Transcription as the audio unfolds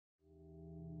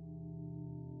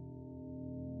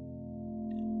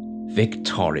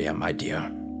Victoria, my dear,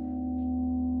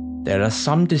 there are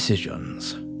some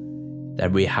decisions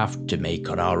that we have to make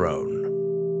on our own.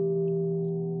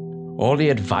 All the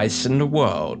advice in the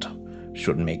world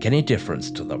shouldn't make any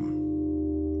difference to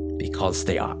them, because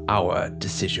they are our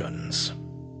decisions.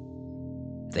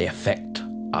 They affect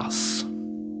us.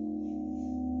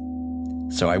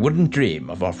 So I wouldn't dream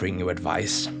of offering you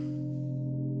advice,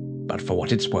 but for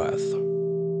what it's worth,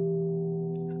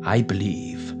 I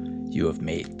believe you have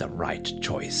made the right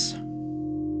choice.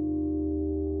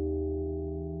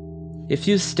 If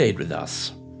you stayed with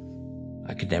us,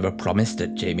 I could never promise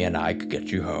that Jamie and I could get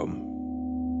you home.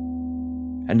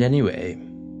 And anyway,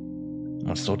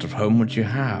 what sort of home would you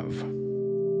have?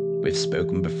 We've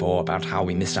spoken before about how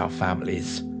we miss our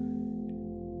families.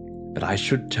 But I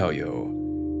should tell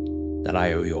you that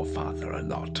I owe your father a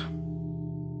lot.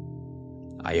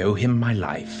 I owe him my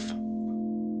life.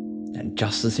 And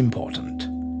just as important,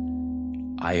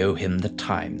 I owe him the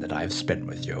time that I've spent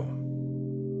with you.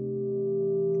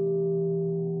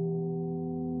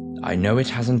 I know it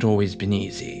hasn't always been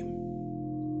easy.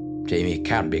 Jamie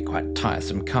can be quite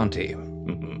tiresome, can't he?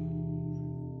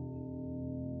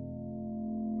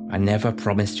 I never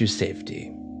promised you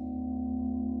safety,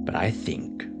 but I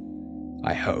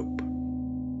hope,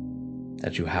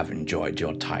 that you have enjoyed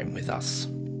your time with us.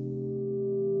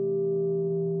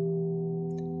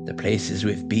 The places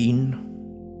we've been,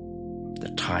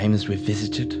 the times we've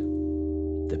visited,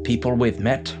 the people we've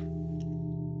met.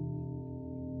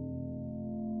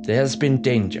 There's been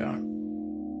danger,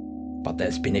 but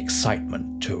there's been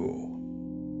excitement too.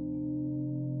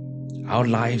 Our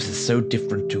lives are so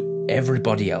different to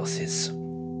everybody else's.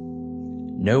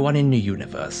 No one in the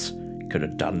universe could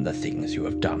have done the things you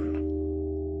have done.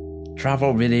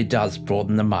 Travel really does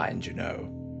broaden the mind, you know.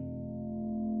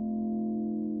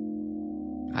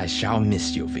 I shall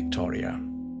miss you, Victoria.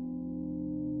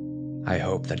 I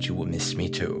hope that you will miss me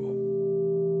too.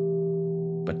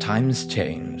 But times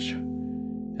change,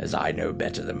 as I know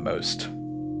better than most.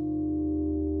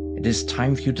 It is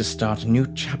time for you to start a new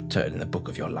chapter in the book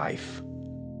of your life.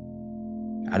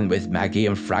 And with Maggie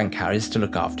and Frank Harris to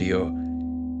look after you,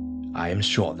 I am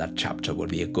sure that chapter will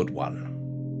be a good one.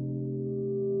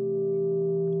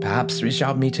 Perhaps we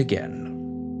shall meet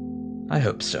again. I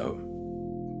hope so.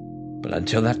 But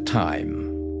until that time,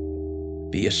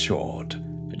 be assured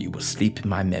that you will sleep in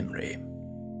my memory,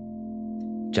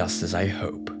 just as I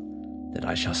hope that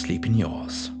I shall sleep in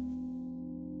yours.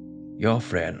 Your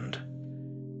friend,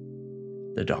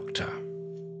 the Doctor.